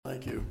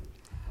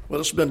Well,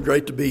 it's been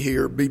great to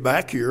be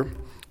back here.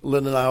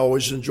 Lynn and I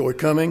always enjoy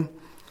coming,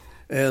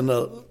 and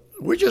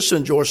we just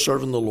enjoy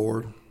serving the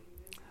Lord.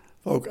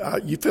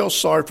 You feel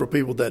sorry for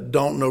people that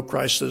don't know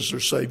Christ as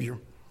their Savior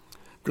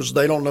because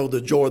they don't know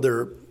the joy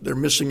they're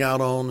missing out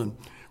on. And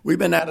we've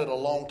been at it a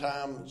long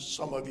time.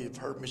 Some of you have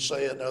heard me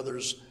say it and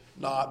others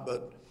not,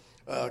 but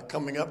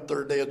coming up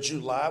 3rd day of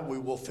July, we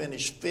will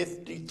finish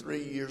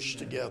 53 years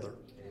together.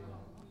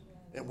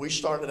 And we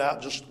started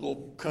out just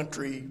little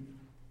country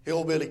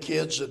hillbilly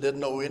kids that didn't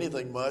know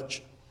anything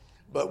much.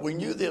 But we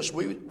knew this.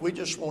 We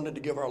just wanted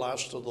to give our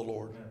lives to the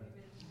Lord.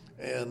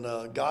 And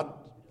God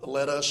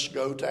let us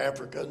go to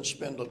Africa and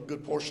spend a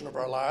good portion of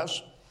our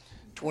lives,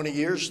 20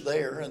 years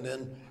there. And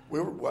then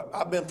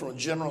I've been from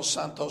General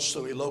Santos to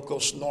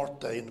Ilocos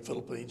Norte in the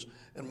Philippines,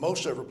 and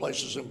most every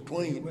places in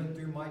between. You went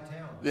through my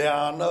town. Yeah,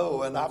 I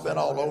know. And I've been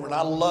all over. And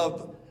I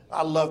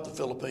love the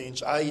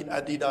Philippines. I eat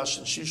Adidas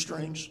and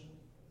shoestrings.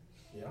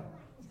 Yeah.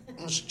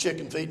 It's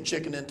chicken feet and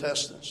chicken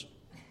intestines.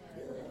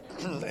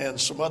 And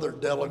some other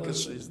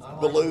delicacies.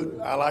 Balut.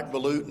 I like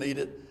balut and eat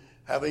it.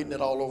 Have eaten it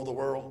all over the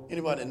world.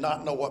 Anybody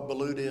not know what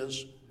balut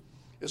is?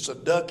 It's a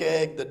duck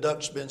egg the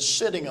duck's been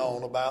sitting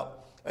on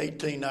about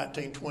 18,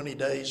 19, 20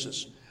 days.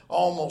 It's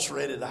almost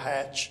ready to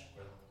hatch.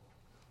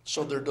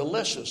 So they're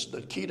delicious.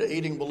 The key to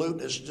eating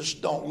balut is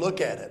just don't look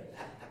at it.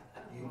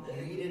 You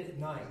eat it at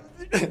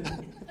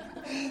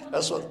night.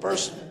 That's what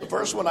the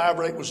first one I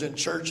ever ate was in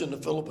church in the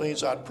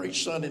Philippines. I'd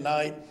preach Sunday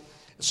night.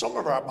 Some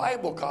of our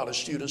Bible college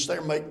students, they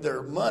make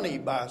their money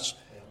by,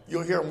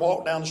 you'll hear them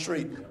walk down the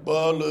street,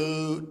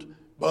 balut.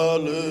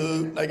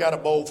 They got a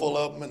bowl full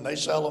of them and they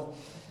sell them.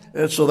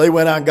 And so they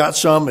went out and got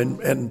some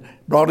and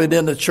brought it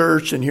into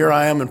church. And here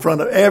I am in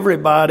front of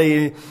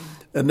everybody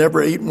and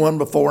never eaten one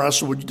before. I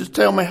said, would you just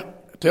tell me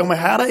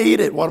how to eat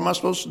it? What am I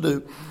supposed to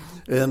do?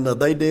 And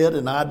they did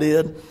and I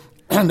did.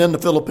 And then the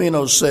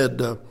Filipinos said,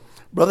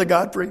 Brother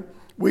Godfrey,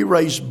 we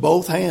raise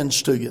both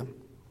hands to you.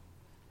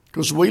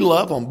 Because we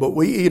love them, but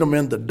we eat them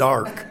in the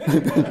dark.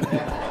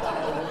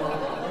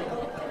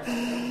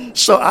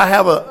 So I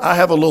have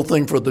a little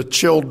thing for the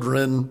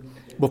children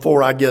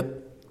before I get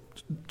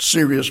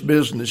serious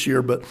business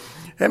here. But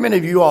how many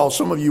of you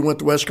some of you went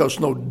to West Coast,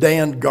 know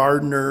Dan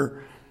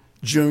Gardner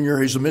Jr.?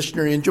 He's a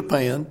missionary in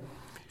Japan.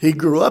 He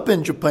grew up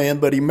in Japan,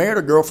 but he married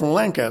a girl from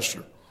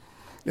Lancaster.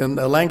 And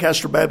the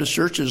Lancaster Baptist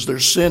Church is their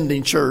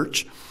sending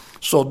church.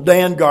 So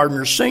Dan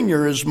Gardner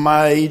Sr. is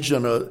my age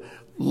and a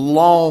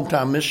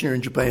long-time missionary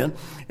in Japan,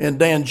 and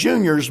Dan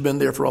Jr. has been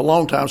there for a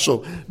long time,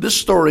 so this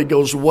story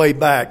goes way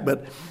back.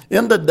 But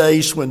in the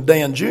days when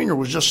Dan Jr.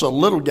 was just a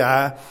little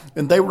guy,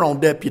 and they were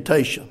on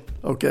deputation,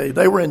 okay?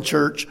 They were in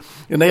church,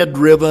 and they had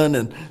driven,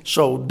 and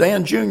so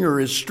Dan Jr.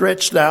 is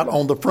stretched out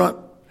on the front,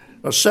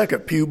 a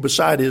second pew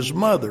beside his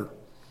mother,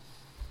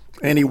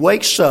 and he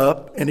wakes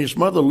up, and his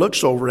mother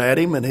looks over at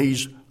him, and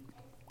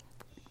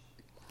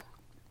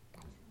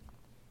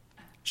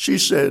she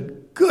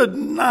said, "Good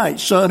night,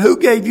 son. Who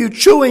gave you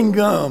chewing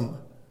gum?"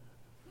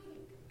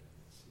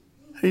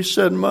 He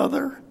said,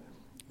 "Mother,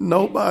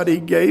 nobody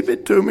gave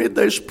it to me.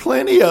 There's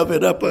plenty of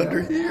it up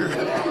under here."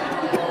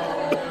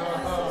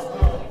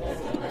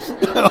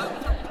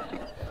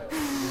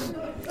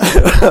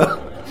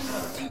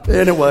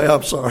 Anyway,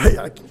 I'm sorry.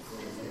 I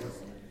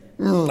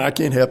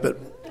can't help it.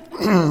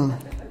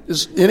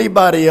 Is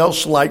anybody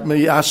else like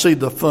me? I see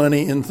the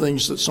funny in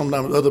things that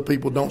sometimes other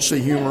people don't see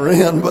humor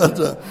in,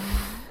 but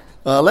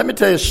let me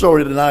tell you a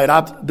story tonight.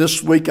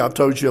 This week I've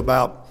told you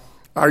about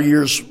our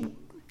years,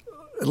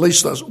 at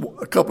least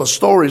a couple of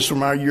stories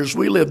from our years.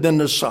 We lived in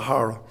the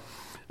Sahara.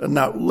 And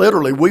now,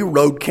 literally, we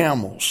rode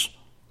camels.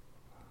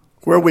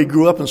 Where we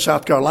grew up in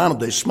South Carolina,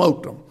 they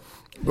smoked them.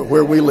 But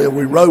where we lived,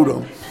 we rode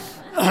them.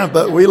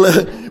 But we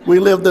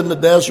lived in the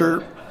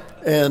desert,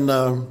 and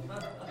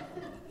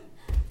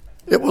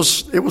it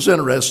was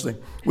interesting.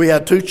 We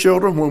had 2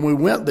 children. When we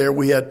went there,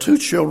 we had 2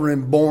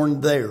 children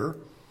born there.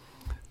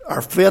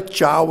 Our 5th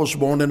child was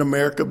born in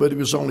America, but he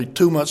was only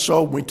 2 months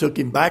old. We took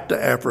him back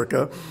to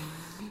Africa.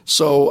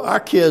 So our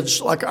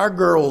kids, like our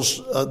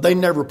girls, they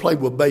never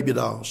played with baby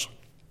dolls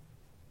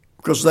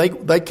because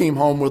they came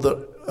home with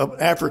an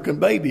African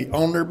baby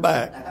on their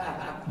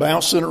back,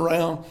 bouncing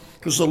around.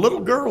 Because the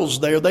little girls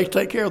there, they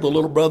take care of the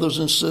little brothers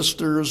and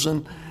sisters.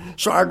 And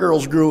so our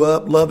girls grew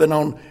up loving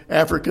on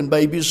African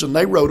babies, and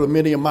they rode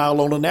many a mile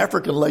on an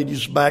African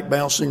lady's back,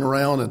 bouncing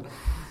around.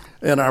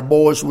 And our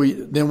boys, we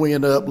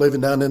ended up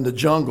living down in the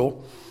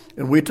jungle.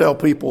 And we tell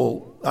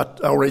people, I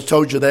already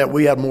told you that,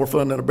 we had more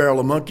fun than a barrel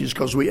of monkeys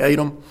because we ate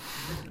them.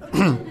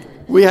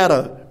 We had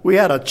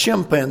a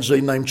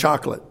chimpanzee named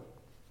Chocolate.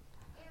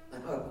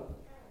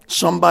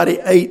 Somebody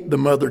ate the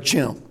mother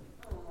chimp.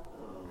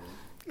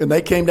 And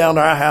they came down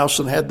to our house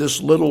and had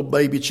this little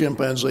baby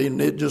chimpanzee, and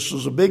it just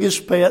was the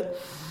biggest pet.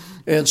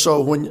 And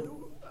so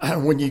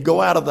when you go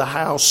out of the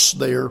house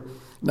there,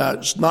 now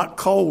it's not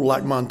cold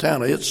like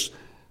Montana. It's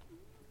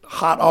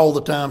hot all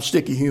the time,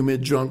 sticky,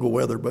 humid jungle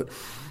weather. But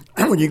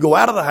when you go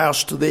out of the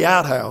house to the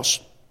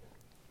outhouse,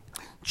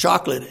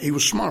 Chocolate, he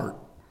was smart.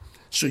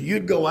 So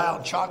you'd go out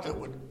and Chocolate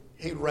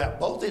he'd wrap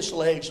both his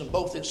legs and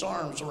both his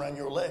arms around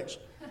your legs.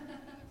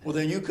 Well,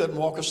 then you couldn't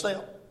walk a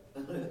step.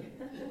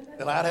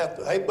 And I'd have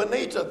to, hey,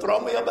 Benita, throw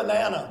me a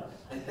banana.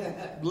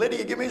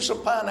 Lydia, give me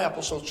some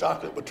pineapple so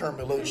chocolate would turn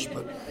me loose.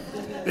 But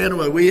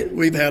anyway,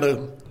 we've had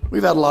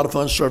a lot of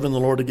fun serving the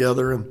Lord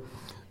together. And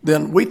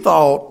then we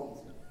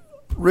thought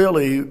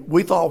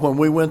when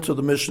we went to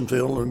the mission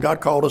field and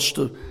God called us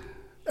to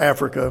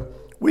Africa,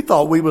 we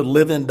thought we would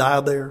live and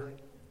die there.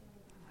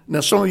 Now,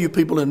 some of you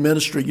people in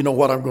ministry, you know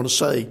what I'm going to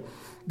say.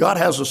 God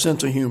has a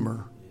sense of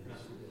humor.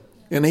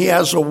 And he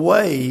has a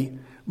way.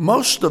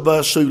 Most of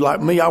us who,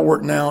 like me, I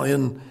work now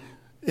in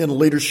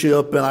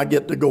leadership, and I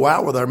get to go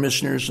out with our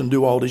missionaries and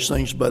do all these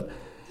things. But,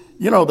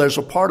 there's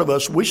a part of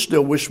us, we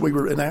still wish we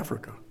were in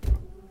Africa.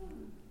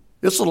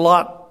 It's a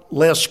lot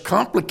less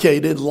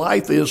complicated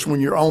life is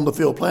when you're on the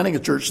field planting a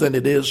church than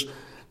it is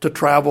to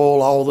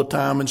travel all the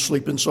time and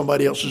sleep in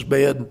somebody else's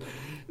bed,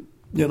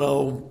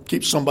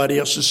 keep somebody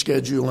else's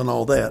schedule and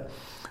all that.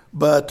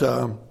 But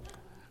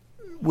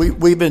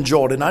we've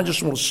enjoyed it. And I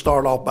just want to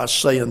start off by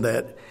saying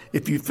that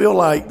if you feel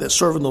like that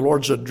serving the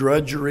Lord's a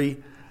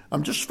drudgery,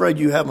 I'm just afraid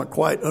you haven't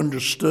quite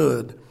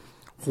understood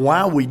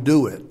why we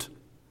do it.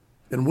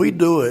 And we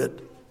do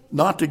it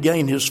not to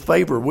gain his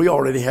favor. We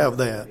already have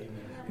that.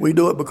 We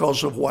do it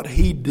because of what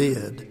he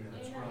did.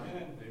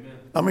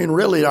 I mean,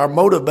 really, our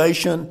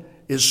motivation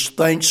is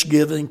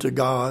thanksgiving to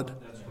God.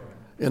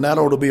 And that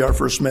ought to be our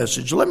first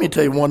message. Let me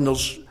tell you one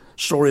little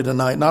story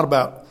tonight, not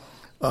about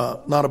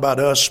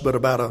us, but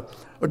about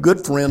a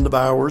good friend of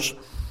ours.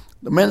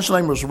 The man's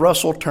name was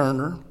Russell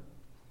Turner.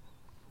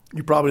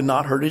 You probably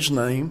not heard his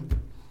name.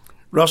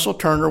 Russell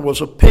Turner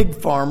was a pig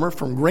farmer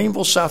from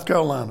Greenville, South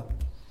Carolina.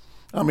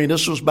 I mean,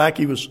 this was back,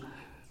 he was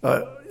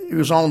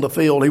on the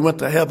field. He went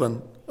to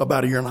heaven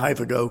about a year and a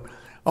half ago,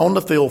 on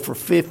the field for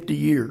 50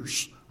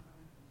 years.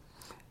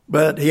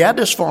 But he had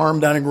this farm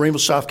down in Greenville,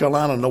 South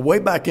Carolina, and way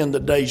back in the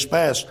days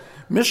past,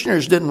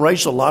 missionaries didn't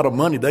raise a lot of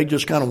money. They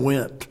just kind of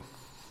went.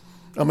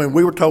 I mean,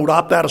 we were told,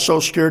 opt out of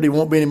Social Security,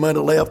 won't be any money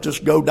left,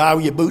 just go die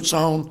with your boots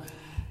on.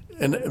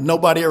 And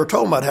nobody ever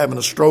told him about having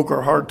a stroke or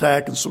a heart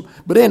attack.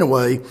 But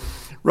anyway,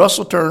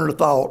 Russell Turner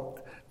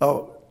thought,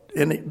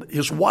 and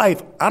his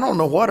wife, I don't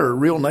know what her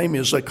real name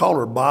is. They call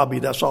her Bobby.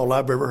 That's all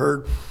I've ever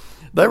heard.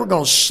 They were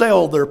going to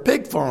sell their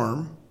pig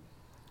farm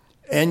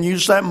and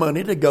use that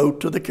money to go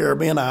to the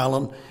Caribbean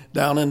island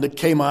down in the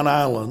Cayman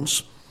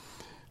Islands.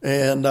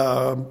 And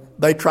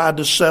they tried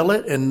to sell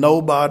it, and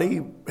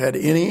nobody had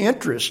any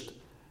interest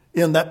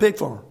in that pig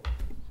farm.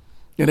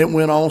 And it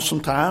went on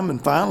some time,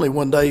 and finally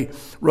one day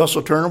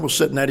Russell Turner was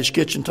sitting at his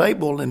kitchen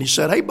table, and he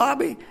said, hey,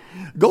 Bobby,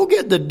 go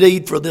get the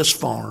deed for this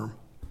farm.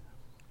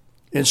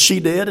 And she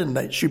did,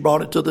 and she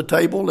brought it to the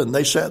table, and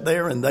they sat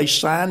there, and they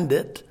signed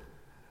it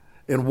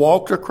and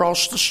walked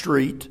across the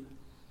street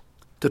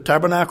to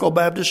Tabernacle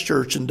Baptist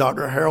Church and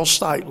Dr. Harold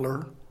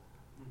Steitler,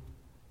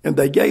 and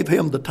they gave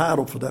him the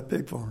title for that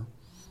pig farm.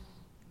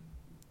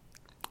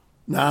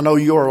 Now, I know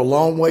you're a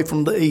long way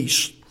from the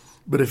east,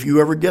 but if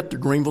you ever get to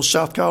Greenville,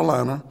 South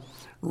Carolina,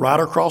 right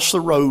across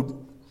the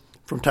road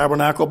from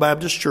Tabernacle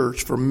Baptist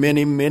Church for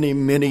many, many,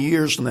 many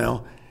years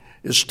now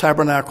is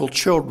Tabernacle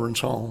Children's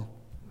Home,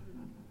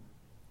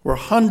 where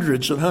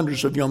hundreds and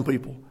hundreds of young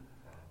people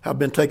have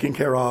been taken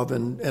care of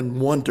and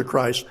won to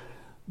Christ.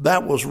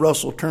 That was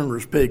Russell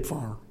Turner's pig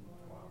farm.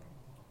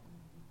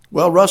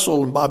 Well,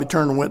 Russell and Bobby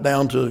Turner went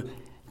down to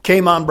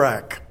Cayman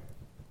Brac.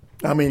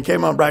 I mean,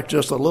 Cayman Brac,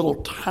 just a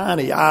little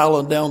tiny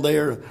island down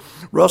there.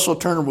 Russell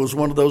Turner was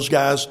one of those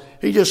guys.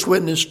 He just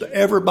witnessed to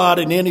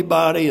everybody and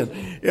anybody,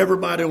 and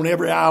everybody on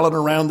every island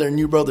around there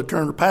knew Brother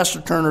Turner.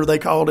 Pastor Turner, they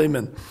called him.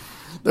 And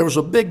there was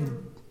a big,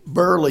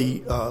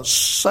 burly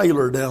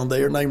sailor down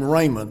there named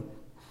Raymond.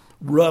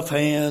 Rough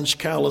hands,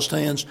 calloused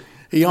hands.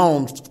 He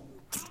owned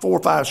 4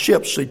 or 5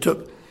 ships.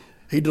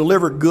 He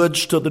delivered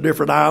goods to the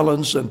different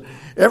islands. And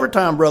every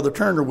time Brother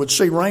Turner would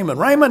see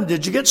Raymond,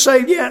 did you get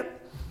saved yet?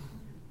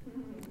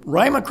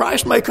 Raymond,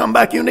 Christ may come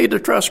back. You need to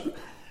trust.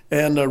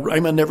 And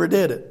Raymond never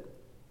did it.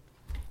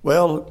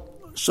 Well,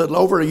 said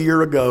over a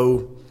year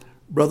ago,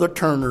 Brother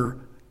Turner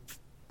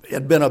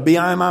had been a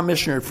BIMI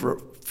missionary for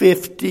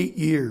 50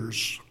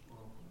 years.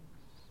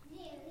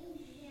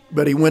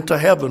 But he went to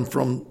heaven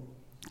from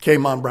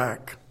Cayman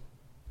Brac.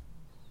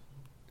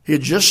 He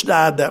had just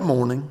died that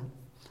morning.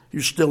 He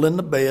was still in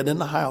the bed in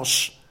the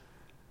house.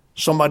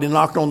 Somebody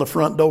knocked on the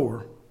front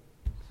door.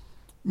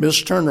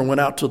 Miss Turner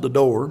went out to the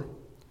door,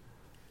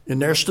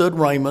 and there stood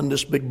Raymond,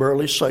 this big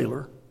burly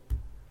sailor.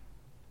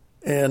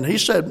 And he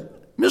said,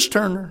 Miss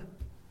Turner,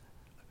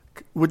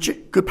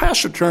 could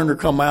Pastor Turner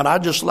come out?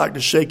 I'd just like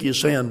to shake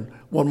his hand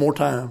one more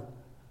time.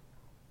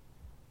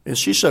 And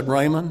she said,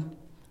 Raymond,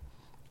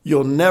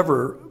 you'll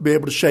never be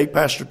able to shake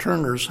Pastor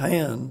Turner's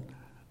hand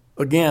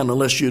again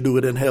unless you do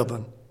it in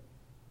heaven.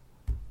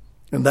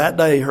 And that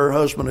day, her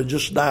husband had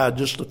just died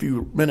just a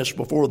few minutes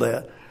before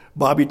that.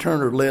 Bobby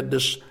Turner led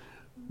this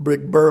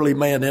big burly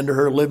man into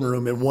her living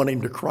room and won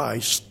him to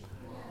Christ.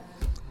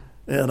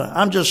 And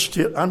I'm just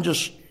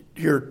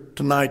here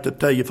tonight to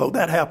tell you, folks,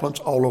 that happens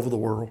all over the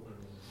world.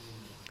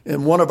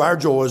 And one of our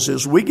joys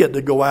is we get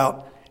to go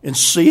out and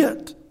see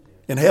it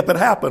and help it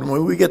happen.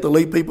 When we get to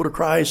lead people to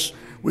Christ,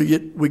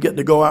 We get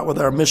to go out with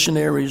our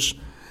missionaries,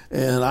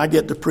 and I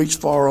get to preach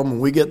for them,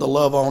 and we get to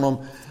love on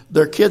them.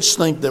 Their kids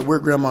think that we're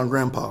grandma and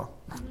grandpa.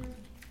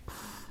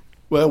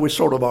 Well, we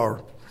sort of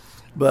are.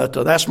 But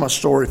that's my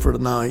story for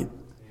tonight.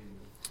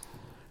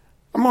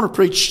 I'm going to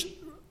preach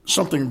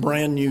something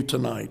brand new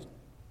tonight.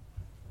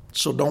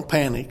 So don't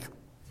panic.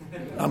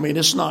 I mean,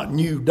 it's not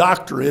new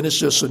doctrine. It's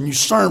just a new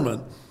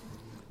sermon.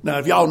 Now,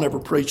 if y'all never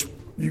preach,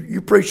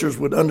 you preachers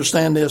would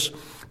understand this.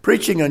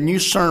 Preaching a new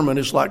sermon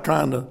is like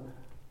trying to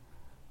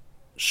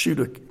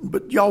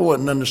but y'all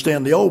wouldn't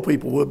understand. The old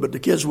people would, but the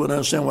kids wouldn't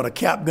understand what a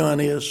cap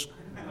gun is.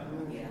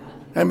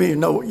 I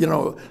mean,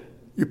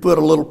 you put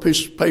a little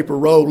piece of paper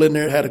roll in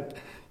there.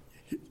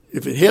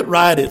 If it hit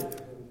right,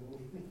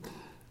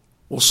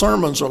 well,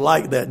 sermons are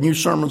like that. New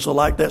sermons are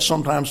like that.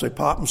 Sometimes they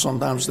pop and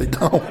sometimes they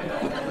don't.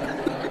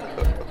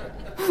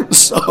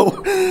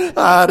 So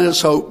I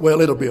just hope, well,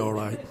 it'll be all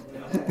right.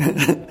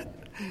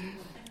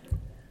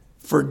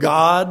 For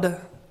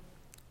God,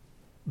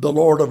 the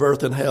Lord of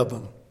earth and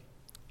heaven,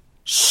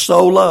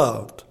 so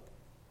loved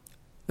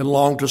and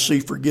longed to see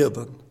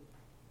forgiven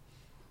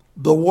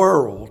the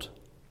world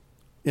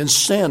in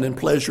sin and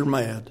pleasure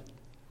mad,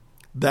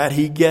 that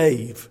he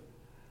gave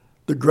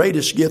the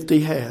greatest gift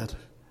he had,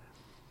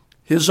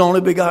 his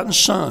only begotten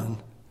Son,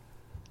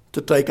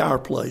 to take our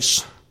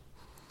place,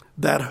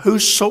 that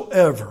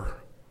whosoever,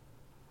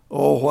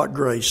 oh, what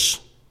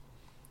grace,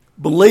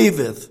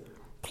 believeth,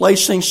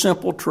 placing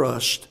simple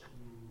trust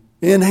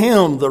in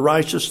him, the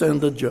righteous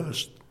and the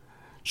just,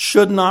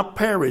 should not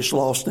perish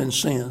lost in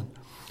sin,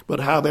 but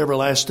have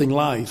everlasting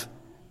life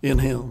in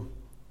him.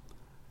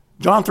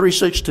 John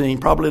 3:16,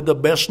 probably the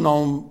best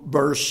known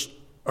verse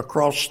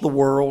across the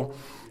world,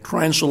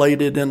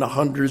 translated into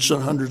hundreds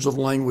and hundreds of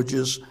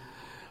languages.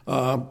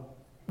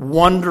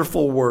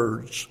 Wonderful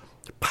words,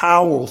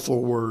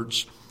 powerful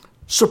words,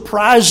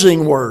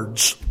 surprising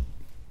words.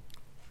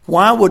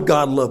 Why would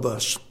God love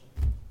us?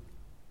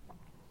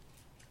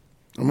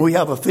 And we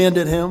have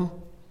offended him.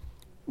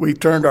 We've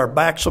turned our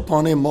backs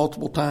upon him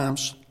multiple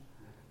times.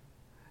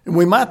 And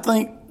we might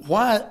think,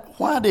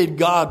 why did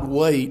God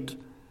wait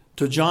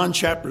to John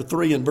chapter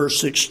 3 and verse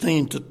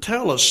 16 to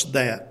tell us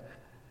that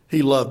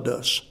he loved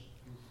us?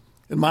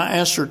 And my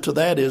answer to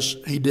that is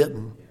he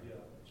didn't.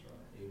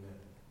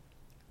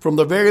 From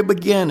the very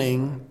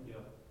beginning,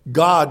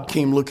 God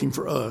came looking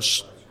for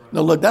us.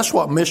 Now look, that's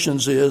what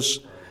missions is.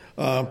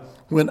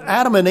 When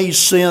Adam and Eve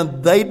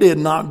sinned, they did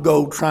not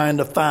go trying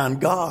to find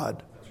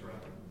God.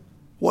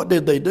 What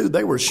did they do?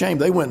 They were ashamed.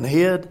 They went and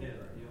hid.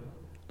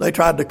 They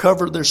tried to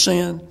cover their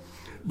sin.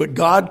 But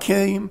God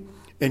came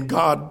and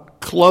God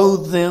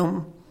clothed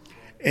them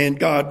and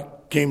God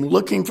came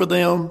looking for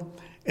them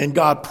and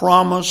God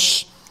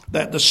promised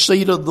that the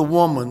seed of the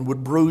woman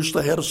would bruise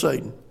the head of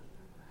Satan.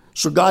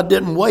 So God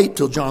didn't wait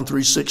till John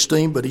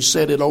 3:16, but he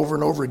said it over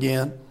and over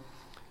again.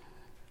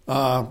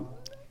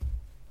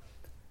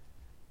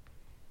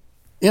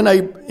 In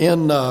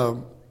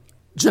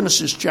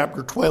Genesis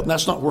chapter 12, and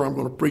that's not where I'm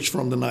going to preach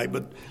from tonight,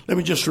 but let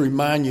me just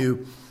remind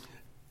you,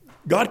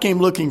 God came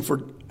looking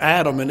for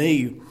Adam and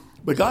Eve,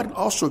 but God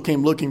also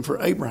came looking for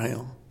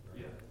Abraham.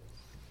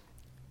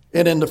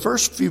 And in the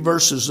first few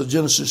verses of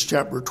Genesis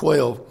chapter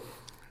 12,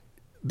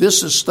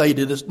 this is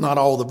stated, it's not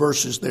all the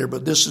verses there,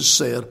 but this is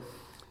said,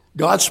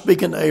 God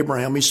speaking to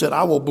Abraham, he said,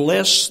 I will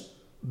bless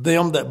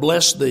them that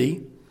bless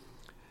thee,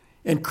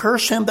 and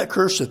curse him that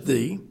curseth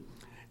thee,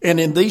 and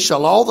in thee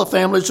shall all the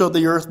families of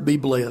the earth be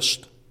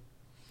blessed.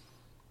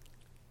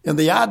 And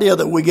the idea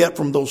that we get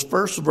from those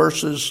first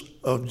verses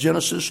of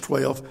Genesis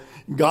 12,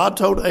 God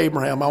told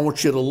Abraham, I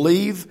want you to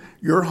leave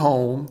your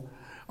home.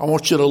 I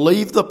want you to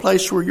leave the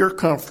place where you're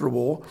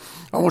comfortable.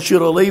 I want you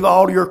to leave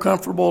all your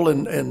comfortable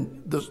and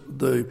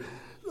the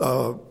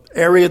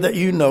area that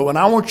you know. And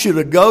I want you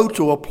to go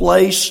to a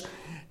place.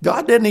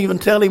 God didn't even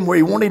tell him where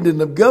he wanted him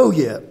to go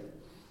yet.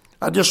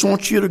 I just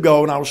want you to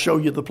go and I'll show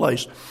you the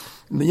place.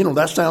 And,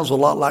 that sounds a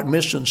lot like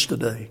missions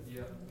today.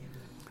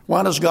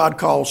 Why does God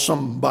call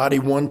somebody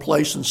one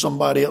place and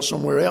somebody else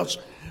somewhere else?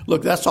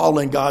 Look, that's all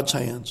in God's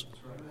hands.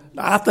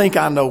 I think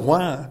I know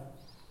why.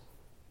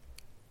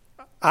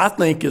 I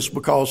think it's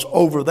because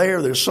over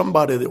there's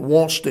somebody that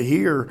wants to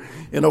hear,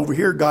 and over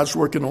here God's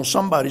working on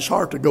somebody's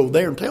heart to go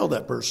there and tell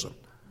that person.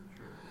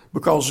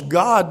 Because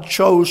God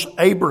chose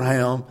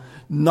Abraham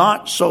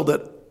not so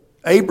that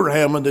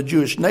Abraham and the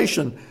Jewish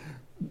nation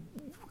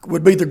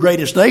would be the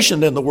greatest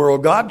nation in the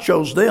world. God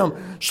chose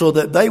them so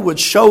that they would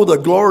show the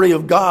glory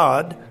of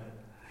God.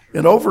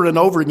 And over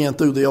again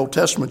through the Old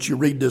Testament, you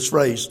read this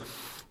phrase,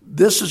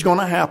 this is going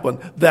to happen,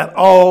 that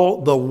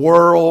all the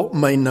world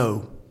may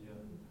know.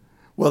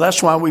 Well,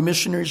 that's why we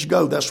missionaries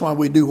go. That's why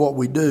we do what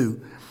we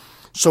do.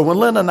 So when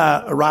Lynn and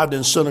I arrived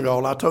in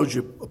Senegal, I told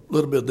you a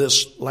little bit of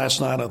this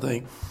last night, I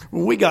think.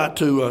 When we got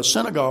to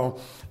Senegal,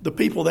 the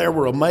people there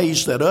were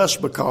amazed at us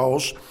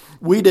because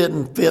we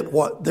didn't fit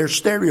what their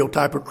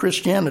stereotype of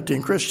Christianity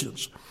and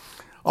Christians.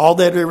 All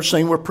they'd ever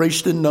seen were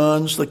priests and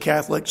nuns, the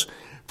Catholics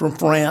from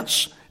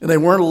France, And there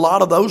weren't a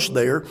lot of those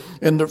there.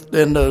 And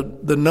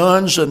the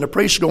nuns and the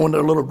priests go into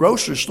a little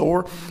grocery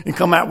store and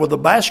come out with a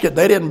basket.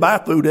 They didn't buy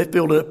food. They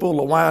filled it full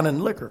of wine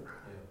and liquor.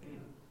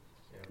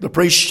 The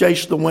priests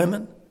chased the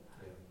women.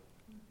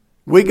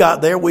 We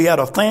got there. We had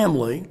a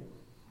family.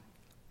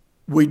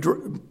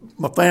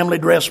 My family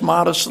dressed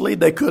modestly.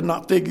 They could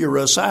not figure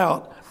us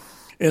out.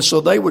 And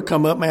so they would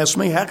come up and ask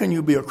me, how can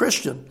you be a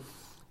Christian?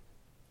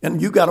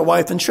 And you got a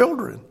wife and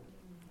children.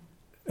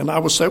 And I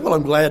would say, well,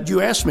 I'm glad you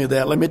asked me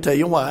that. Let me tell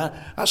you why.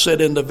 I said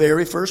in the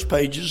very first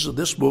pages of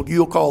this book,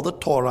 you'll call the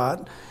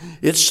Torah,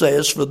 it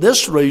says, for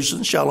this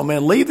reason shall a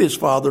man leave his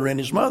father and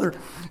his mother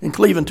and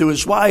cleave unto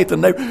his wife.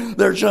 And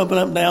they're jumping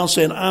up and down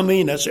saying,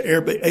 Amen. That's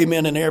Arabic,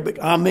 amen in Arabic.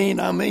 Amen,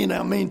 amen,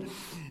 amen.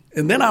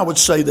 And then I would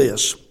say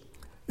this.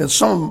 And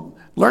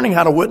learning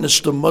how to witness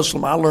to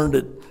Muslim, I learned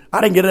it.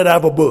 I didn't get it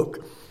out of a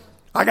book.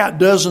 I got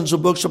dozens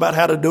of books about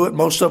how to do it.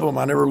 Most of them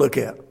I never look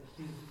at.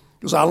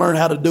 Because I learned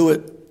how to do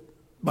it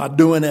by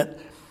doing it.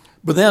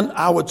 But then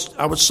I would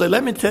say,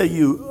 let me tell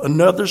you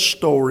another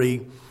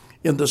story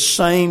in the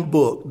same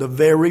book, the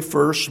very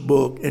first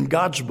book in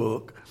God's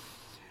book.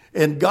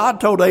 And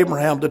God told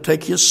Abraham to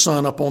take his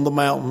son up on the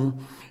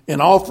mountain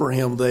and offer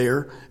him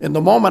there. And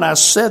the moment I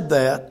said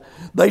that,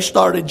 they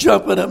started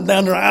jumping up and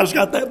down. Their eyes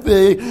got that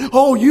big.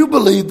 Oh, you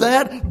believe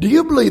that? Do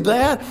you believe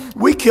that?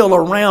 We kill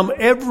a ram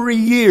every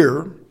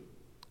year.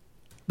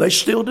 They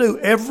still do.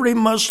 Every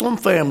Muslim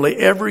family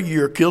every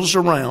year kills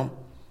a ram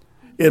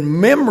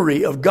in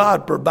memory of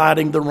God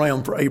providing the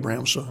ram for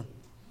Abraham's son.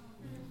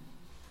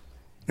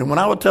 And when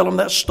I would tell them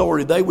that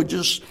story, they would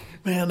jump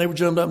up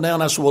and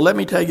down. I said, well, let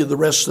me tell you the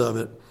rest of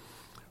it.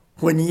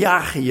 When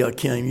Yahya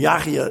came,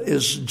 Yahya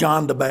is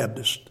John the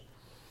Baptist.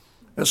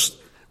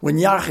 When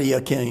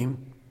Yahya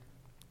came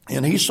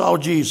and he saw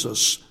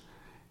Jesus,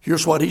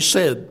 here's what he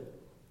said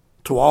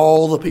to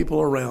all the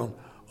people around.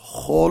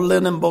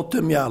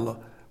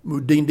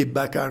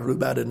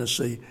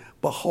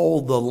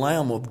 Behold the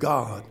Lamb of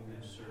God,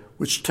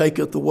 which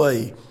taketh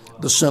away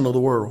the sin of the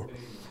world.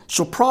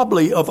 So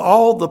probably of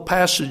all the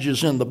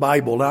passages in the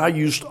Bible, and I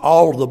used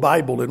all of the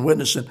Bible in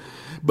witnessing,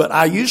 but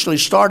I usually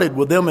started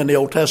with them in the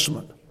Old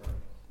Testament.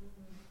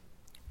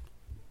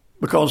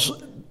 Because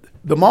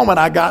the moment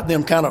I got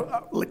them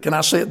can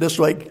I say it this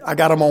way, I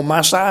got them on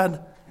my side.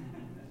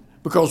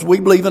 Because we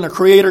believe in a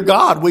creator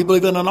God. We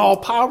believe in an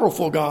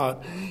all-powerful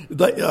God.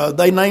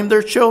 They named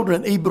their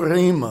children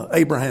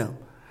Abraham,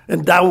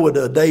 and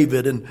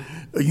David, and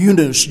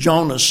Yunus,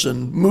 Jonas,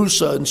 and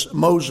Musa, and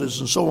Moses,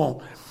 and so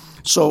on.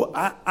 So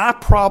I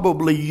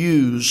probably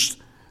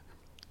used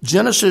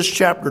Genesis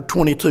chapter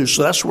 22,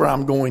 so that's where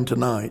I'm going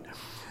tonight.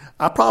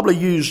 I probably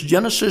used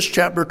Genesis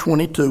chapter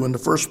 22 in the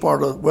first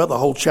part of, the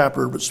whole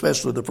chapter, but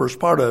especially the first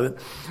part of it,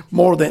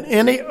 more than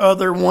any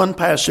other one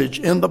passage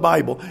in the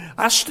Bible.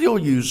 I still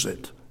use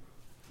it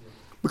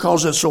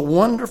because it's a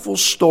wonderful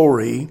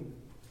story,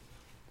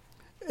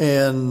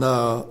 and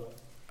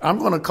I'm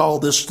going to call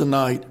this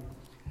tonight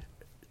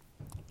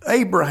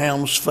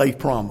Abraham's faith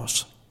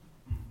promise.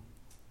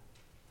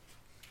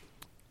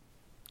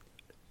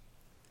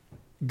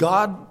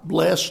 God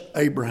blessed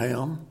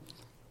Abraham.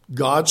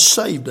 God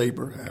saved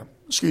Abraham.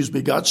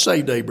 God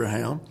saved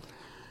Abraham.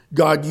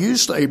 God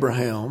used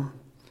Abraham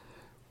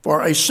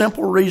for a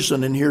simple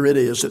reason, and here it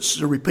is. It's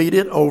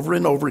repeated over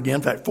and over again.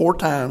 In fact, 4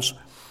 times.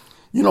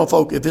 You know,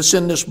 folk, if it's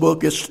in this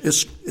book,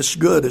 it's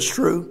good, it's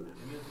true.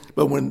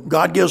 But when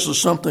God gives us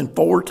something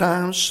 4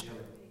 times,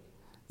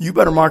 you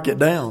better mark it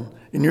down.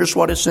 And here's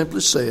what it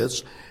simply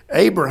says.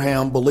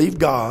 Abraham believed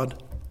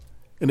God,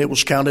 and it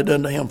was counted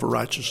unto him for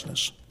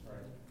righteousness.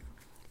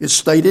 It's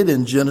stated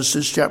in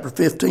Genesis chapter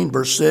 15,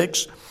 verse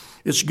 6.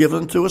 It's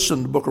given to us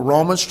in the book of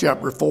Romans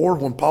chapter 4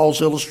 when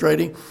Paul's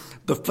illustrating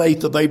the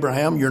faith of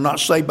Abraham. You're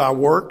not saved by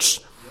works.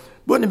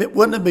 Wouldn't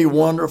it be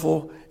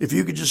wonderful if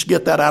you could just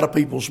get that out of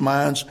people's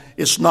minds?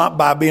 It's not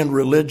by being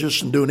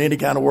religious and doing any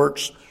kind of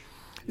works.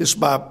 It's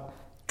by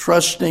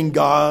trusting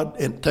God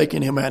and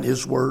taking him at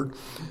his word.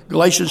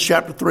 Galatians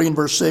chapter 3 and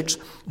verse 6.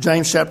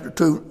 James chapter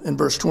 2 and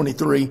verse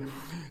 23.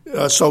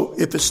 So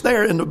if it's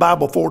there in the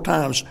Bible 4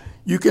 times,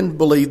 you can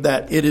believe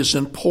that it is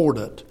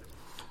important.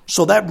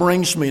 So that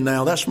brings me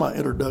now, that's my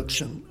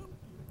introduction.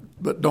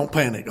 But don't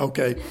panic,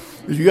 okay?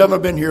 If you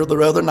haven't been here the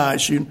other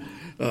nights,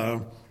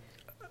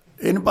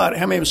 anybody,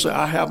 how many of you say,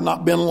 I have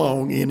not been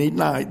long any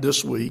night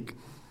this week?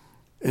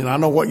 And I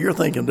know what you're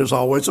thinking. There's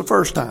always a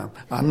first time.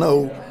 I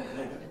know.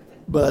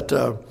 But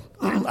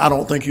I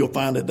don't think you'll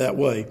find it that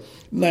way.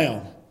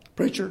 Now,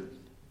 preacher,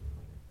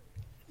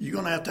 you're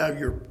going to have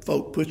your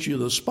folk put you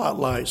the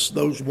spotlights,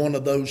 one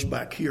of those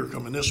back here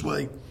coming this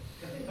way.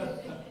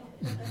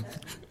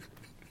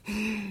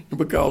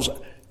 Because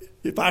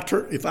if I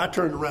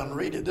turned around and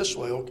read it this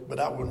way, okay, but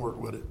that wouldn't work,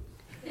 would it?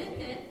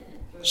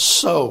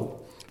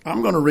 So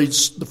I'm going to read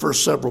the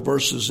first several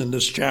verses in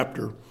this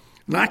chapter,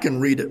 and I can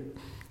read it,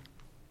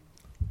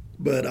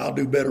 but I'll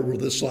do better with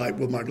this light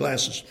with my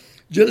glasses.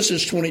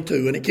 Genesis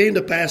 22, and it came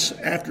to pass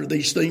after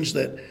these things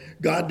that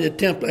God did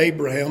tempt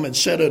Abraham and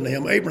said unto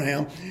him,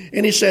 Abraham,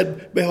 and he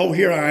said, Behold,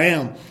 here I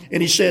am.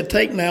 And he said,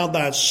 Take now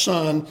thy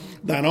son,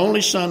 thine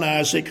only son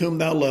Isaac, whom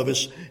thou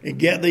lovest, and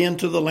get thee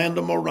into the land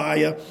of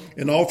Moriah,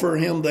 and offer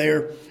him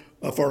there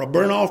for a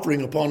burnt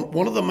offering upon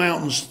one of the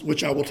mountains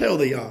which I will tell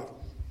thee of.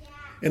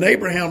 And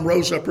Abraham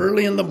rose up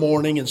early in the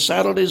morning and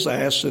saddled his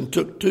ass and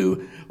took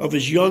 2 of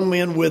his young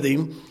men with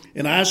him,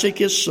 and Isaac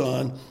his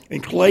son,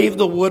 and clave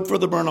the wood for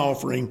the burnt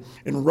offering,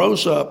 and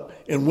rose up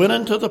and went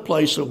into the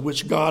place of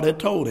which God had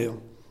told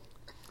him.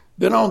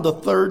 Then on the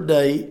 3rd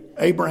day,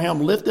 Abraham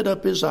lifted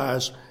up his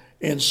eyes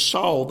and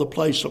saw the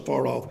place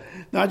afar off.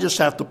 Now I just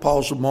have to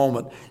pause a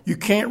moment. You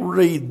can't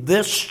read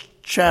this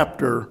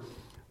chapter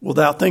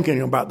without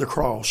thinking about the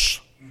cross.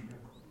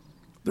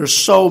 There's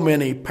so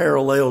many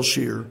parallels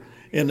here.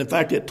 And in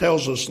fact, it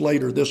tells us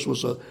later this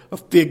was a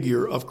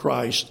figure of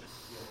Christ.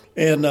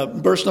 And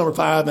verse number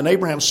 5, and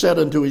Abraham said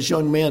unto his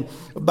young men,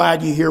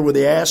 Abide ye here with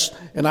the ass,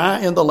 and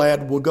I and the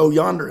lad will go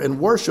yonder and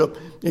worship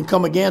and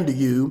come again to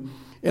you.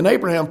 And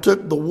Abraham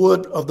took the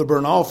wood of the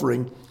burnt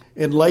offering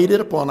and laid it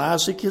upon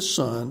Isaac his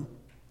son.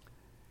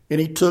 And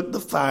he took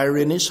the fire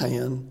in his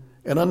hand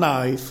and a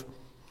knife,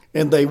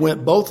 and they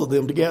went both of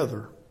them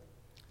together.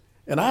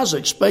 And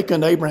Isaac spake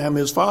unto Abraham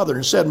his father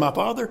and said, My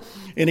father?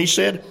 And he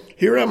said,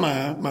 Here am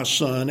I, my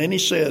son. And he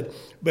said,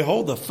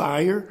 Behold the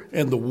fire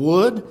and the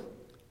wood,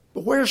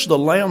 but where's the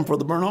lamb for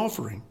the burnt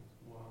offering?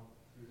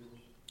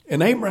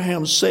 And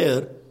Abraham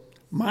said,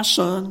 My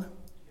son,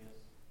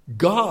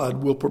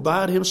 God will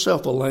provide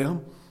himself a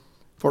lamb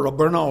for a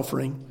burnt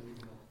offering.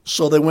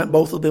 So they went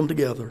both of them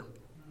together.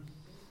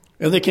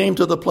 And they came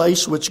to the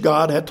place which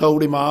God had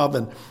told him of,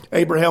 and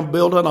Abraham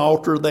built an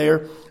altar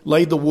there,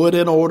 laid the wood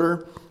in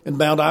order, and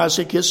bound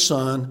Isaac his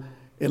son,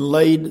 and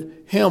laid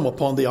him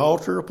upon the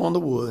altar upon the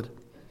wood.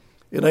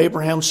 And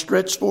Abraham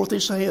stretched forth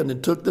his hand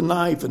and took the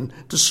knife and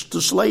to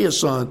slay his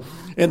son.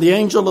 And the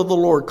angel of the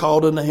Lord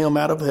called unto him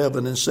out of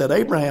heaven and said,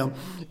 Abraham,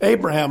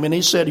 Abraham. And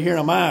he said, Here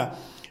am I.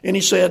 And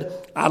he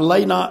said, I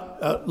lay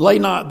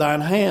not thine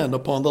hand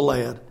upon the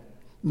lad,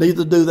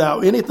 neither do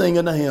thou anything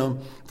unto him.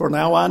 For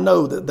now I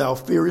know that thou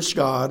fearest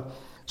God,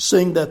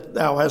 seeing that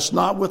thou hast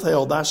not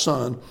withheld thy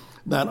son,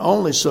 thine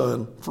only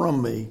son,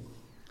 from me.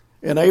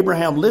 And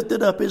Abraham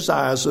lifted up his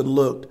eyes and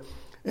looked,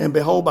 and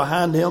behold,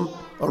 behind him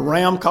a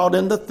ram caught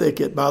in the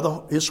thicket by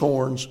his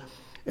horns.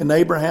 And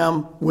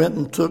Abraham went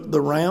and took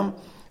the ram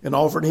and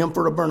offered him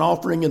for a burnt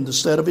offering in the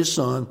stead of his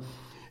son.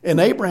 And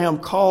Abraham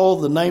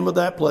called the name of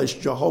that place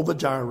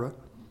Jehovah-Jireh,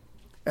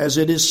 as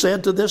it is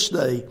said to this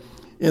day,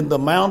 In the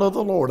mount of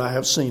the Lord I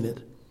have seen it.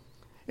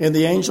 And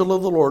the angel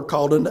of the Lord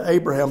called unto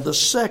Abraham the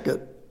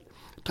 2nd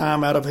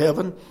time out of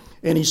heaven,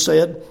 and he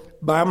said,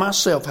 By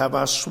myself have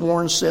I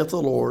sworn, saith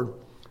the Lord,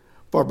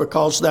 for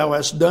because thou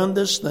hast done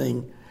this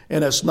thing,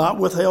 and hast not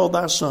withheld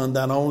thy son,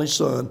 thine only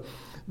son,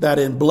 that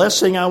in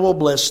blessing I will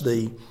bless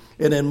thee,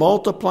 and in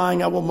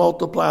multiplying I will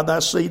multiply thy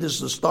seed as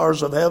the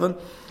stars of heaven,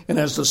 and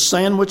as the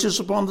sand which is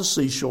upon the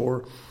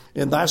seashore.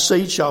 And thy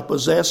seed shall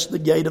possess the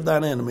gate of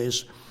thine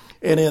enemies,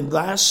 and in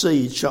thy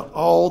seed shall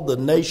all the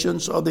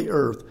nations of the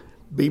earth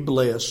be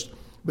blessed,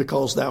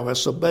 because thou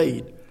hast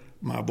obeyed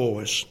my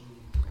voice.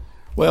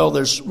 Well,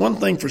 there's one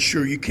thing for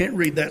sure. You can't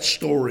read that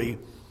story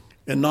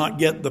and not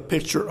get the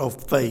picture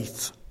of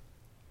faith.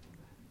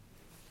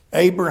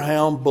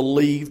 Abraham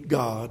believed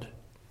God.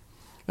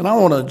 And I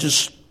want to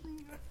just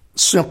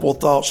simple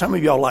thoughts. How many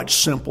of y'all like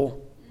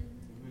simple?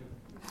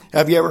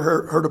 Have you ever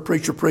heard a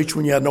preacher preach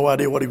when you had no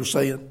idea what he was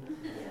saying?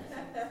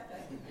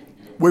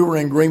 We were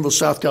in Greenville,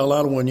 South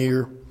Carolina one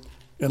year,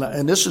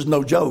 and this is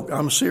no joke.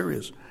 I'm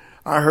serious.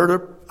 I heard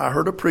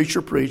a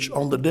preacher preach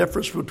on the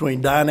difference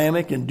between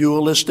dynamic and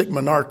dualistic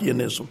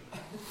monarchianism.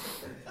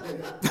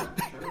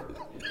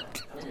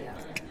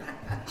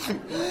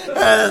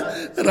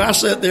 And I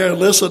sat there and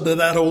listened to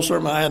that whole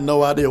sermon. I had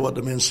no idea what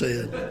the man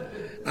said.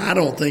 I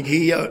don't think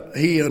he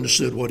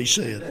understood what he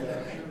said.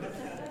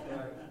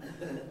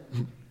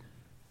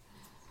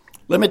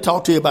 Let me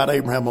talk to you about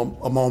Abraham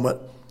a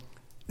moment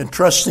and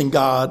trusting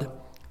God.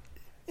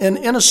 And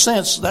in a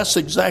sense, that's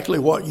exactly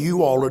what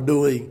you all are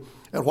doing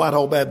at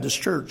Whitehall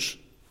Baptist Church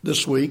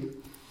this week,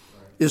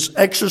 is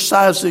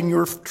exercising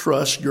your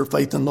trust, your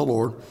faith in the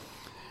Lord.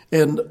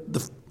 And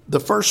the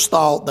first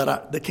thought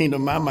that came to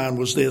my mind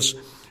was this: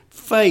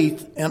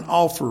 faith and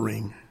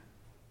offering.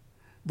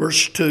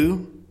 Verse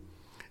 2,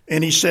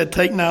 and he said,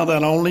 Take now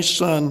thine only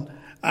son,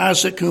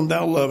 Isaac, whom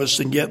thou lovest,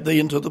 and get thee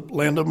into the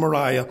land of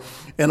Moriah,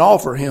 and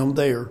offer him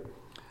there.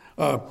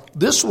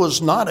 This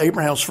was not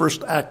Abraham's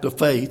first act of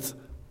faith.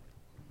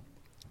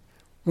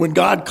 When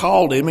God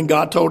called him and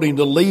God told him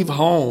to leave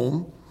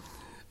home,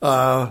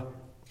 that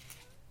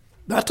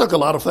took a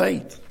lot of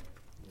faith.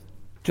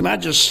 Can I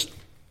just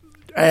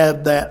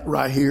add that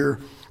right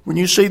here? When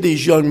you see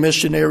these young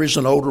missionaries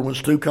and older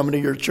ones too coming to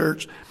your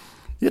church,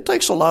 it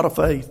takes a lot of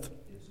faith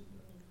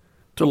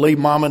to leave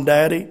mom and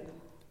daddy,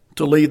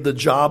 to leave the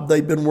job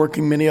they've been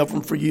working, many of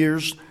them for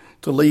years,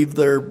 to leave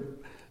the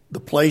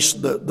place,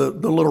 the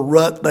little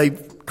rut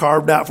they've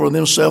carved out for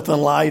themselves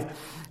in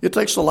life, It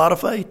takes a lot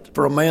of faith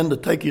for a man to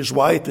take his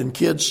wife and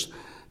kids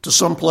to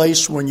some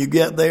place when you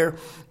get there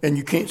and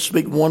you can't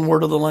speak one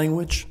word of the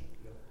language.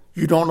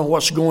 You don't know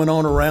what's going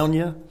on around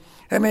you.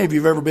 How many of you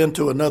have ever been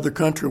to another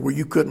country where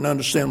you couldn't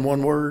understand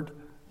one word?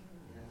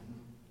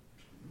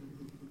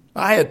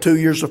 I had 2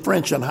 years of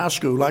French in high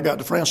school. I got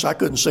to France, I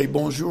couldn't say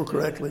bonjour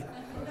correctly.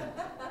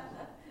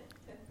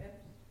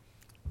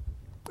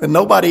 And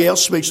nobody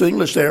else speaks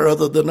English there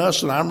other than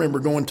us. And I remember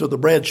going to the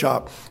bread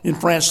shop. In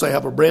France, they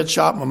have a bread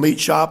shop, a meat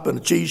shop, and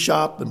a cheese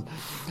shop. And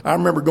I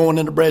remember going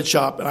in the bread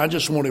shop, and I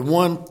just wanted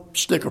one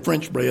stick of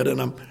French bread.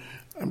 And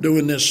I'm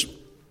doing this.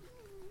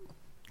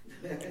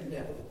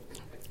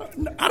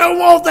 I don't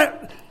want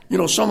that. You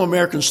know, some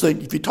Americans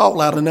think if you talk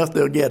loud enough,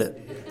 they'll get it.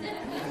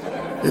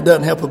 It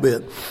doesn't help a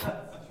bit.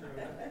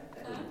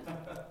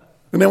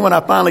 And then when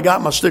I finally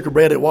got my stick of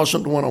bread, it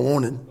wasn't the one I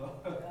wanted.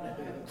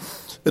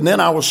 And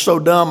then I was so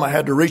dumb, I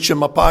had to reach in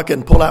my pocket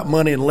and pull out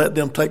money and let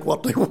them take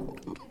what they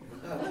wanted.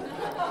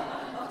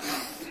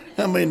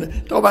 I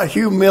mean, talk about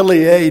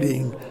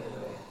humiliating.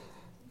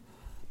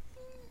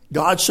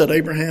 God said,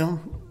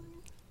 Abraham,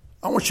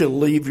 I want you to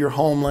leave your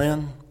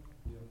homeland.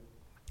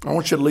 I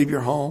want you to leave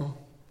your home.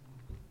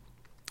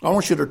 I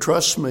want you to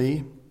trust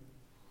me.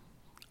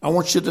 I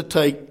want you to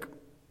take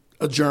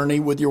a journey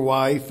with your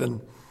wife.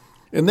 And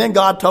then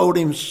God told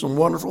him some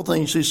wonderful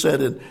things. He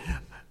said,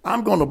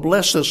 I'm going to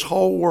bless this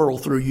whole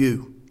world through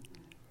you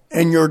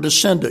and your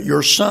descendant,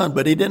 your son.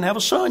 But he didn't have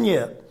a son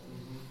yet.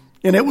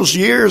 And it was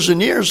years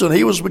and years, and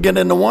he was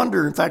beginning to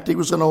wonder. In fact, he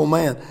was an old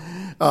man.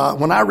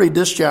 When I read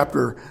this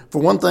chapter,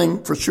 for one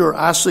thing for sure,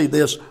 I see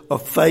this, a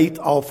faith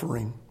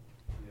offering.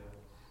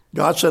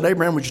 God said,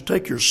 Abraham, would you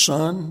take your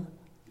son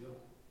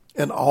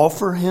and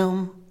offer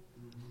him?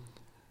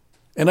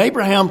 And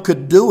Abraham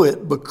could do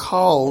it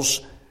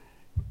because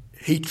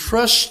he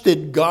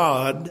trusted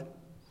God.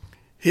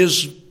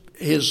 His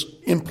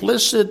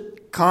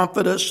implicit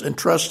confidence and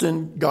trust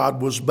in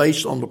God was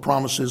based on the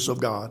promises of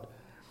God.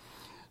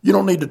 You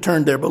don't need to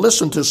turn there, but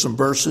listen to some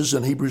verses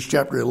in Hebrews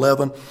chapter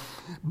 11.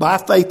 By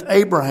faith,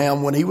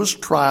 Abraham, when he was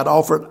tried,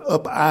 offered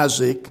up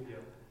Isaac,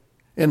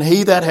 and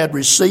he that had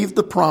received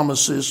the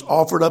promises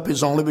offered up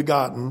his only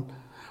begotten,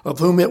 of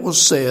whom it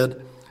was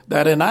said,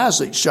 that in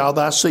Isaac shall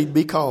thy seed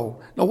be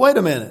called. Now, wait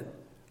a minute.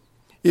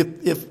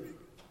 If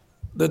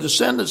the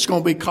descendant's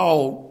going to be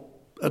called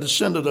a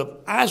descendant of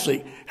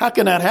Isaac, how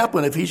can that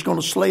happen if he's going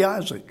to slay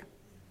Isaac?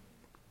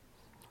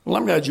 Well,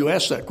 I'm glad you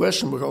asked that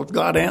question because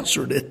God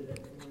answered it.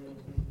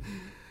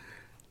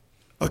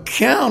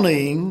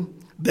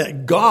 Accounting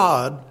that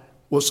God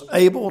was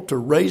able to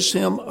raise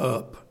him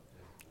up,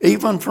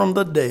 even from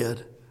the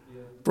dead,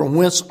 from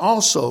whence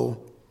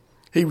also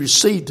he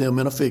received him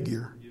in a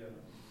figure.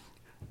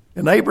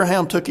 And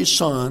Abraham took his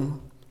son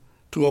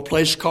to a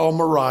place called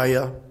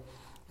Moriah,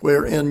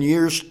 where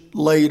years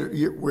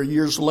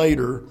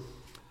later,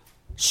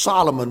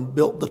 Solomon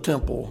built the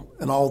temple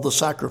and all the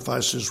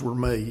sacrifices were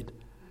made.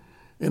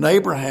 And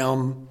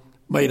Abraham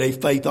made a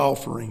faith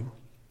offering.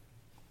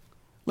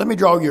 Let me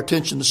draw your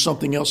attention to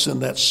something else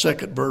in that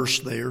second verse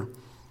there.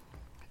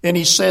 And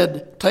he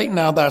said, take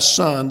now thy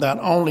son, thine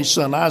only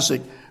son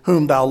Isaac,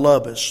 whom thou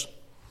lovest.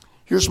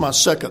 Here's my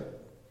second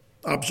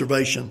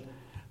observation.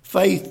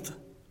 Faith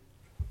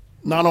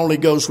not only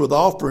goes with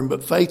offering,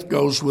 but faith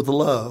goes with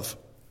love.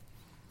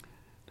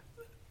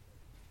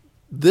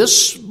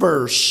 This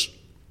verse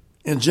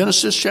in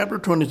Genesis chapter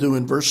 22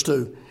 and verse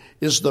 2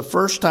 is the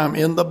first time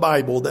in the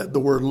Bible that the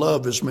word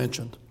love is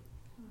mentioned.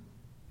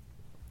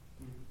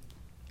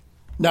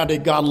 Now,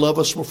 did God love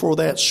us before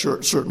that?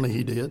 Sure, certainly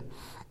he did.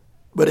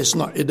 But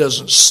it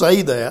doesn't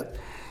say that.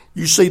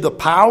 You see the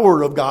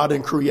power of God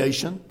in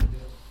creation.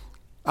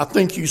 I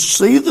think you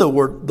see the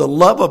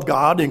love of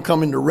God in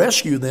coming to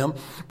rescue them,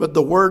 but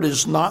the word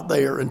is not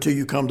there until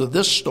you come to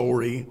this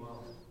story.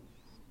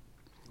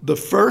 The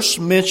first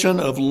mention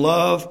of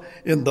love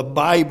in the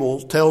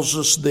Bible tells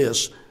us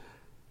this.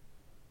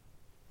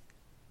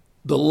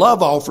 The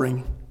love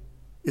offering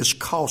is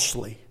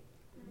costly.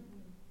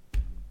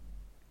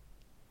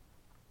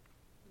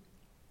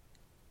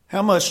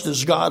 How much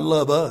does God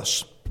love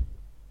us?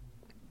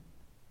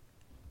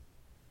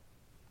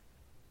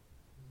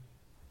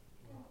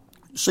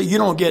 See, you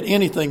don't get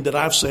anything that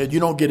I've said.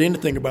 You don't get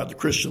anything about the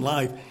Christian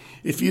life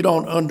if you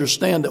don't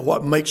understand that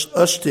what makes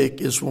us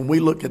tick is when we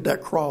look at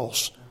that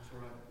cross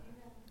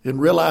and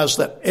realize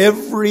that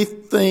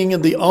everything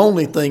and the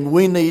only thing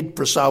we need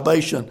for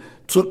salvation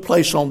took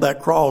place on that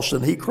cross.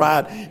 And he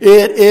cried,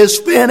 it is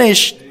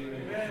finished.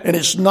 Amen. And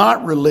it's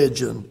not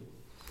religion.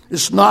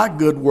 It's not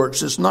good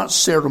works. It's not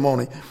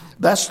ceremony.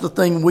 That's the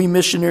thing we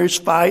missionaries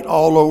fight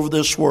all over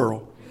this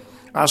world.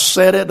 I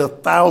said it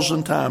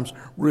 1,000 times.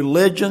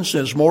 Religion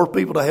sends more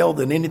people to hell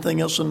than anything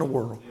else in the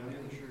world.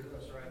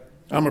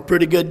 I'm a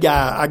pretty good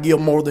guy. I give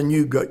more than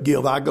you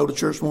give. I go to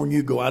church more than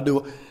you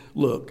go.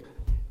 Look,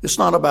 it's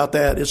not about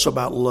that. It's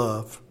about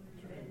love.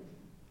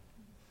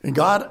 And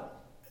God,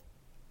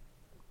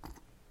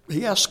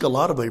 he asked a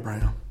lot of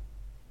Abraham.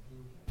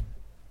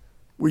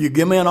 Will you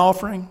give me an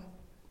offering?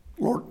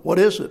 Lord, what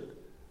is it?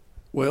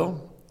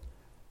 Well,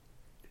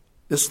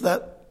 it's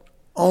that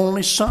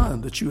only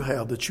son that you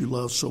have that you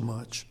love so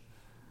much.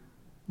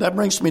 That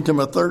brings me to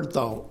my third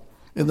thought.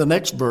 In the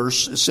next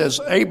verse, it says,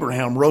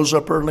 Abraham rose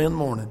up early in the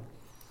morning.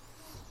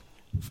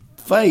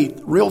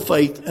 Faith, real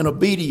faith, and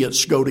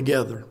obedience go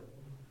together.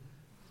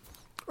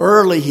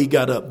 Early he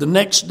got up. The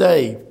next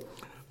day,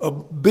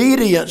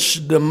 obedience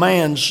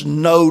demands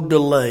no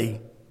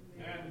delay.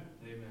 Amen.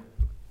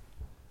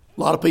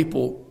 A lot of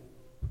people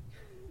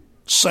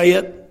say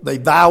it, they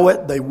vow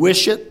it, they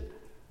wish it,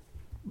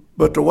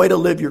 but the way to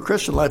live your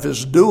Christian life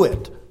is do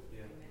it.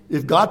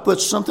 If God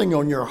puts something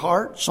on your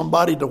heart,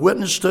 somebody to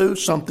witness to,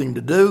 something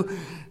to do,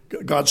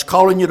 God's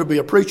calling you to be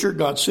a preacher,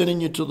 God's sending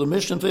you to the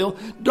mission field,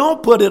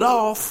 don't put it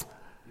off.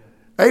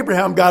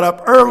 Abraham got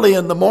up early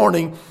in the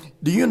morning.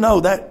 Do you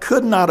know that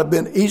could not have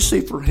been easy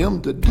for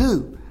him to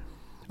do?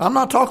 I'm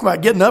not talking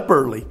about getting up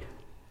early.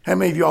 How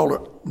many of y'all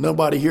are,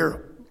 nobody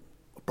here,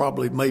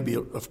 probably maybe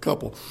a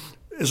couple,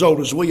 as old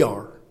as we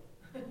are.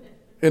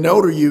 And the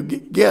older you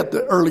get,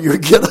 the earlier you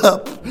get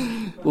up.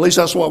 At least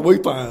that's what we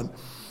find.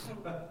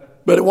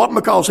 But it wasn't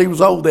because he was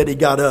old that he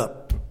got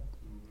up.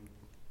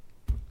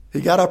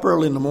 He got up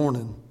early in the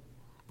morning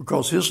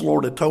because his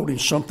Lord had told him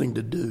something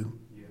to do.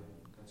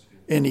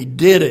 And he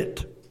did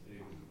it.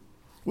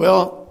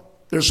 Well,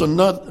 there's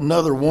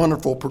another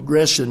wonderful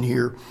progression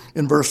here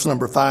in verse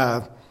number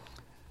 5.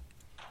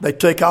 They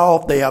take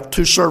off. They have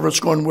 2 servants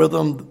going with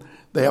them.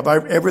 They have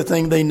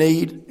everything they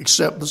need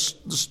except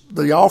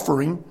the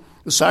offering,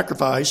 the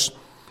sacrifice.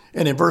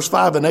 And in verse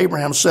 5, and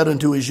Abraham said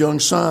unto his young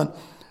son,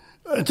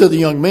 to the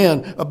young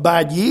men,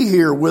 abide ye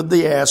here with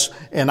the ass,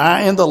 and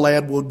I and the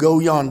lad will go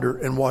yonder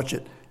and watch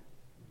it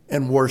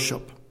and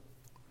worship.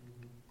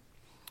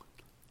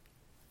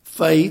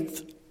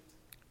 Faith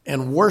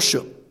and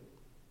worship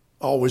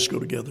always go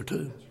together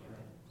too.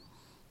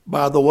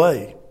 By the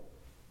way,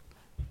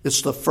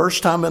 it's the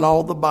first time in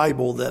all the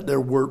Bible that that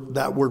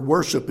word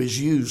worship is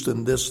used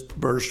in this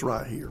verse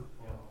right here.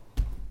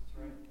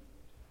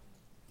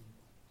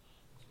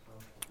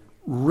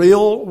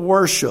 Real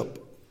worship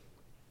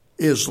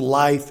is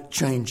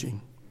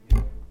life-changing.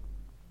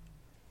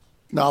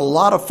 Now, a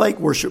lot of fake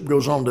worship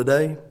goes on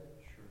today.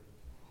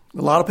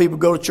 A lot of people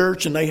go to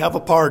church and they have a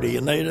party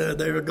and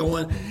they're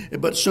going,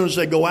 but as soon as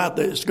they go out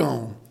there, it's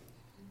gone.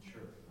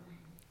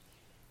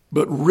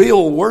 But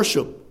real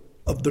worship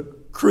of the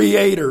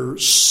Creator,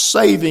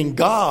 saving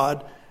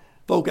God,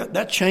 folks,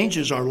 that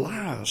changes our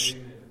lives.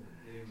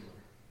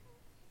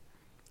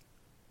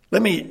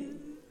 Let me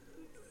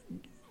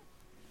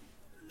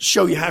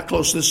show you how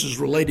close this is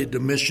related to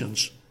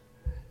missions.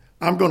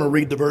 I'm going to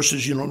read the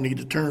verses. You don't need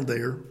to turn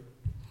there.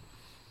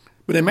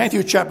 But in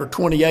Matthew chapter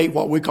 28,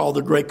 what we call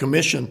the Great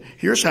Commission,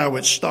 here's how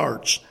it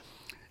starts.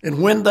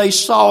 And when they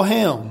saw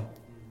him,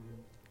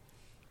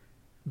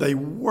 they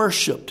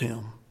worshipped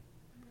him.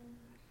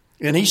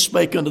 And he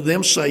spake unto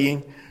them,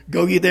 saying,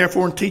 Go ye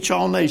therefore and teach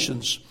all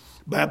nations,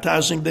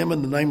 baptizing them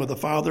in the name of the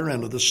Father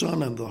and of the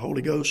Son and of the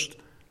Holy Ghost,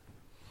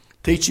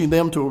 teaching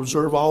them to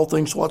observe all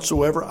things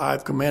whatsoever I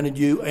have commanded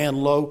you, and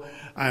lo,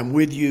 I am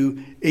with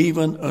you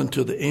even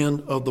unto the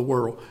end of the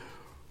world.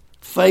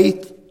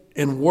 Faith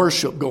and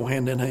worship go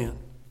hand in hand.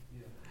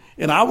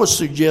 And I would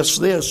suggest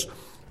this,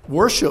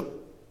 worship,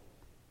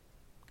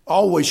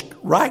 always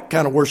right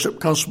kind of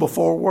worship comes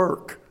before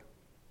work.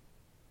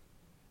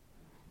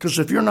 Because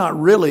if you're not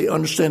really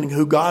understanding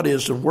who God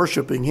is and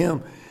worshiping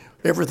him,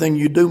 everything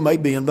you do may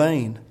be in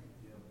vain.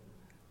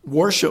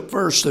 Worship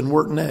first and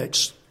work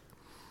next.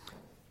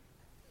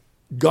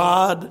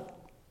 God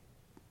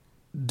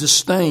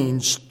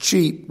disdains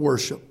cheap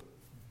worship.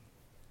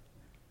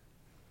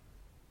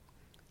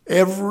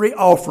 Every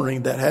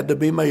offering that had to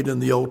be made in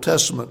the Old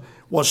Testament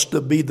was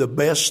to be the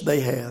best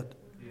they had.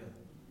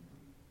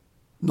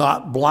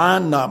 Not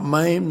blind, not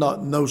maimed,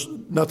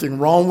 nothing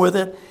wrong with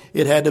it.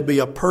 It had to be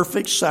a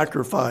perfect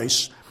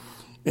sacrifice.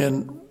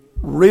 And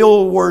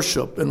real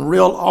worship and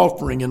real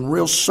offering and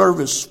real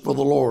service for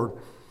the Lord.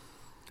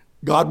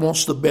 God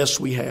wants the best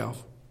we have.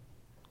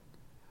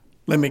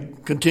 Let me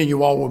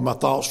continue on with my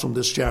thoughts from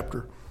this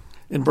chapter.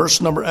 In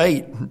verse number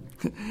 8,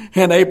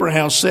 and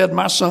Abraham said,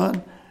 My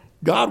son,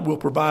 God will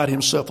provide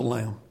himself a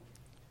lamb.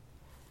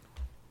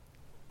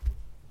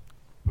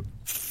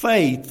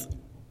 Faith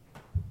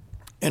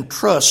and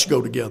trust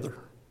go together.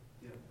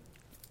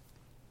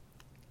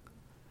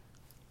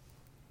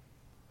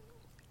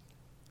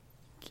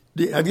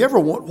 Have you ever,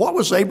 what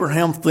was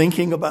Abraham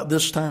thinking about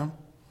this time?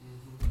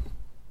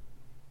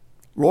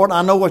 Lord,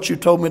 I know what you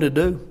told me to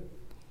do.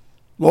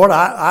 Lord,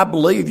 I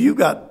believe you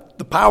got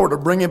the power to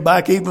bring him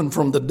back even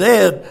from the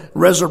dead,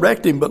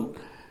 resurrect him. But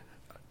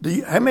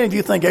how many of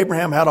you think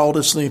Abraham had all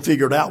this thing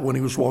figured out when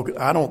he was walking?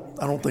 I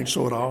don't think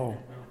so at all.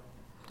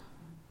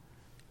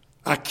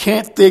 I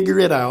can't figure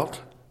it out.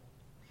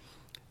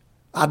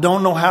 I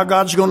don't know how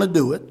God's going to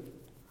do it.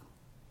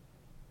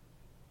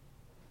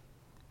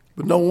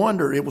 But no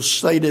wonder it was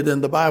stated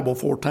in the Bible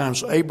 4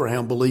 times,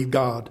 Abraham believed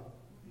God.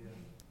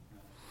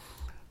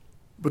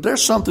 But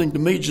there's something to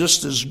me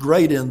just as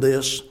great in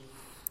this.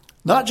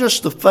 Not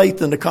just the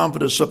faith and the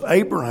confidence of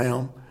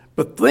Abraham,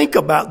 but think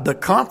about the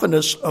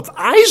confidence of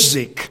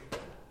Isaac.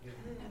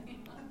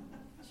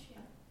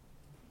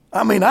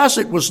 I mean,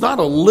 Isaac was not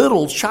a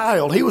little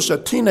child. He was a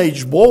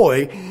teenage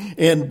boy.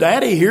 And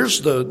Daddy,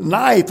 here's the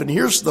knife, and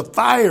here's the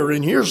fire,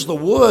 and here's the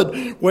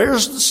wood.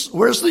 Where's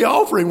the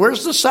offering?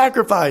 Where's the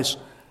sacrifice?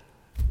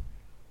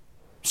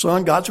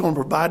 Son, God's going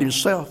to provide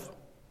himself.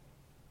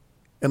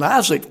 And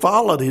Isaac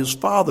followed his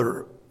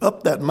father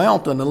up that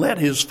mountain and let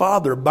his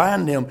father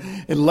bind him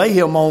and lay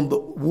him on the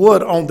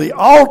wood on the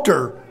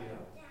altar.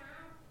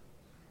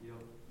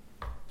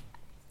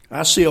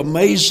 I see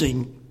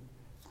amazing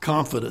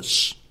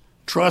confidence,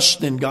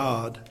 trust in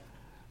God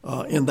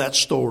in that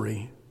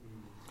story.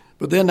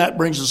 But then that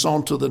brings us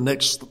on to the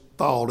next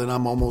thought, and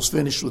I'm almost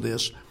finished with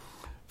this.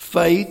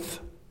 Faith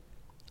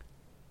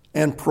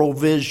and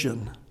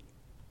provision.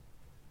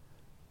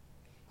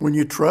 When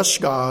you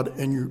trust God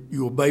and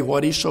you obey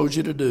what he shows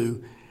you to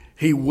do,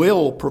 he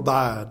will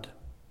provide.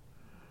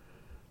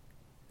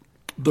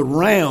 The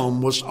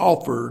ram was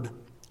offered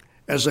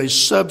as a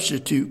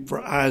substitute for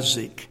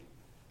Isaac.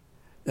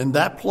 And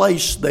that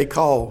place they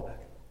call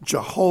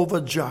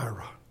Jehovah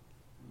Jireh.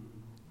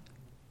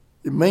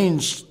 It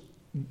means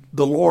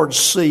the Lord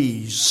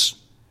sees.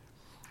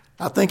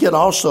 I think it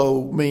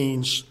also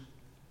means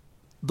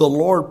the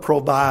Lord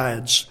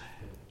provides.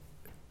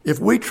 If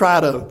we try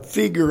to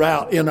figure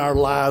out in our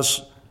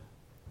lives,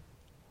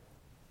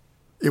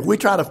 if we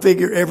try to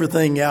figure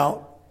everything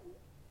out,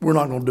 we're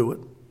not going to do it.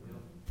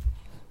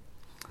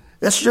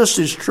 That's just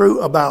as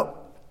true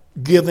about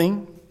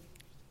giving.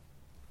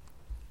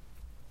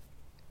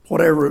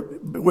 Whatever,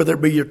 whether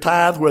it be your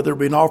tithe, whether it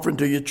be an offering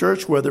to your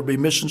church, whether it be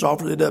missions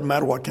offering, it doesn't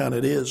matter what kind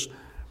it is.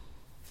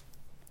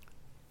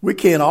 We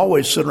can't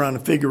always sit around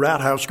and figure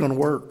out how it's going to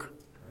work.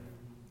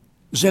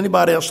 Is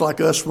anybody else like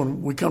us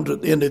when we come to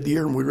the end of the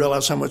year and we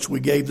realize how much we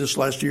gave this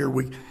last year,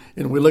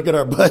 and we look at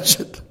our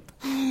budget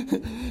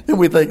and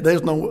we think,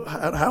 "There's no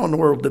how in the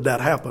world did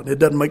that happen?" It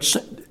doesn't make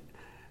sense.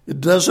 It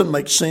doesn't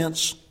make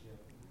sense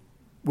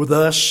with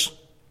us.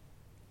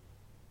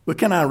 But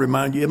can I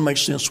remind you, it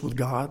makes sense with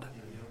God.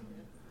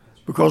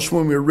 Because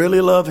when we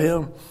really love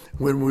him,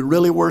 when we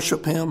really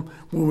worship him,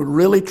 when we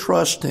really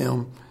trust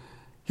him,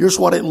 here's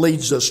what it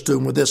leads us to.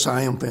 And with this,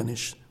 I am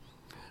finished.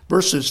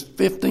 Verses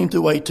 15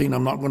 through 18,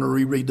 I'm not going to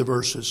reread the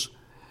verses.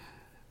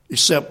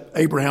 Except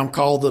Abraham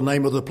called the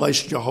name of the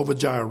place Jehovah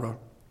Jireh.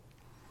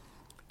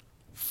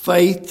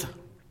 Faith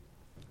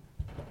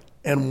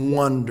and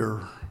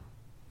wonder.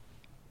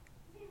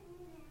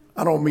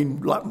 I don't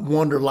mean like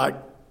wonder like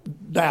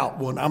doubt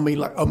one. I mean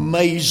like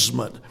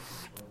amazement.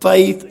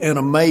 Faith and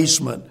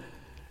amazement.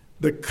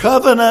 The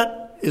covenant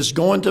is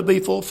going to be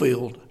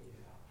fulfilled.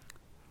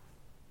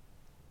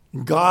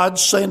 God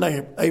saying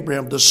to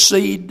Abraham, the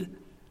seed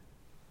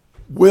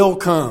will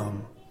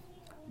come.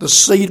 The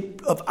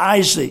seed of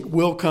Isaac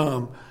will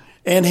come.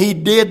 And he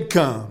did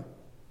come.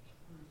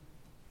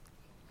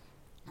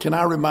 Can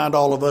I remind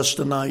all of us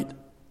tonight,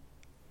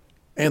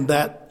 and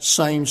that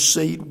same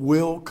seed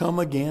will come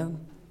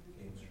again?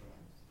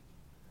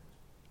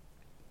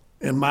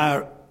 And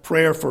my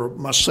prayer for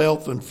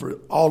myself and for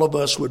all of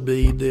us would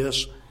be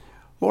this: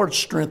 Lord,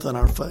 strengthen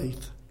our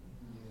faith.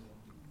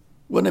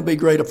 Wouldn't it be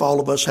great if all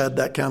of us had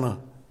that kind of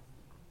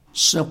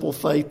simple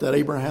faith that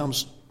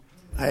Abraham's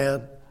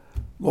had?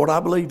 Lord,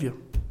 I believe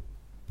you.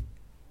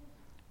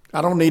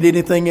 I don't need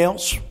anything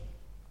else.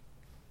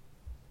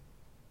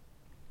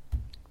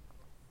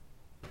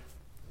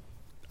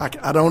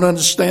 I don't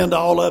understand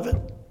all of it.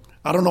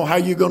 I don't know how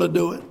you're going to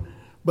do it.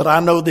 But I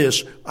know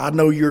this. I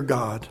know you're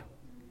God.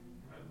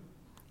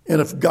 And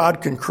if God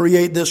can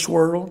create this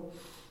world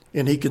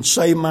and he can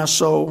save my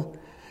soul,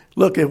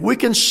 look, if we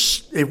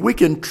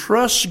can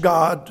trust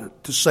God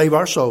to save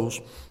our souls,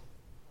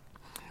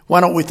 why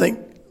don't we think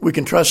we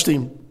can trust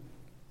him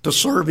to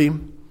serve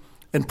him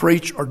and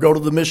preach or go to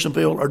the mission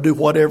field or do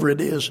whatever it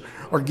is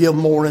or give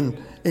more in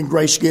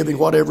grace giving,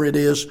 whatever it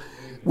is.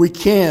 We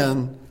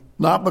can,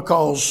 not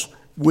because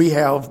we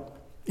have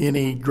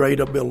any great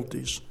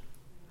abilities,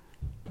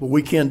 but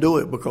we can do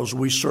it because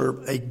we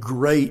serve a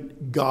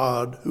great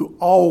God who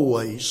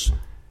always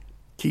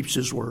keeps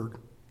his word.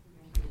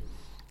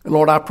 And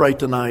Lord, I pray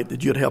tonight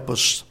that you'd help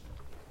us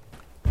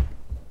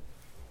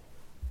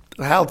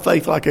to have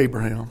faith like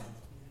Abraham.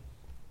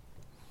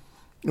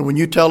 And when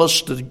you tell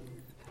us to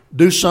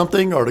do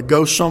something or to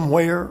go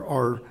somewhere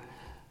or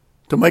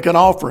to make an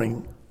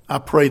offering, I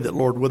pray that,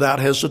 Lord, without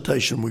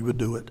hesitation, we would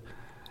do it.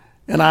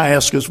 And I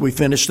ask as we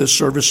finish this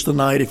service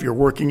tonight, if you're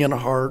working in a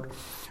heart,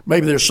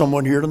 maybe there's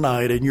someone here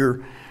tonight and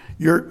you're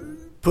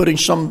putting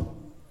some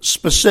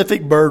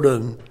specific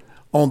burden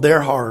on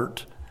their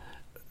heart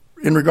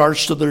in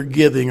regards to their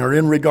giving or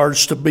in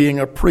regards to being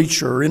a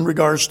preacher or in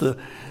regards to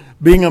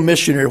being a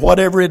missionary,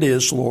 whatever it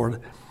is,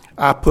 Lord,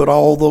 I put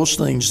all those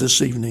things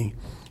this evening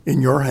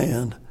in your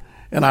hand.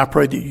 And I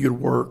pray that you'd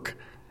work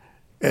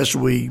as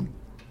we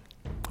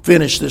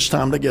finish this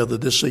time together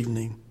this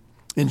evening.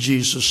 In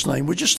Jesus' name. We just